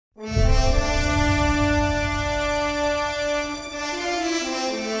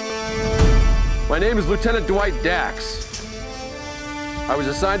name is Lieutenant Dwight Dakks. I was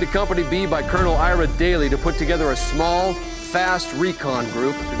assigned to Company B by Colonel Ira Daly to put together a small, fast recon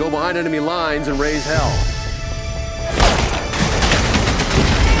group to go behind enemy lines and raise hell.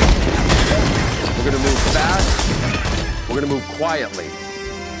 We're going to move fast. We're going to move quietly.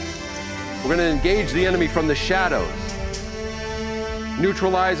 We're going to engage the enemy from the shadows,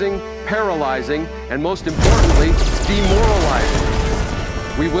 neutralizing, paralyzing, and most importantly, demoralizing.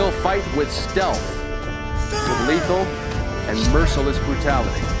 We will fight with stealth, with lethal and merciless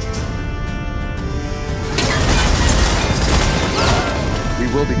brutality.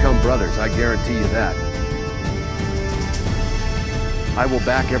 We will become brothers, I guarantee you that. I will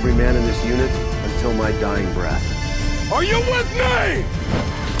back every man in this unit until my dying breath. Are you with me?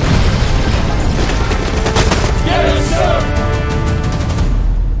 Yes, sir!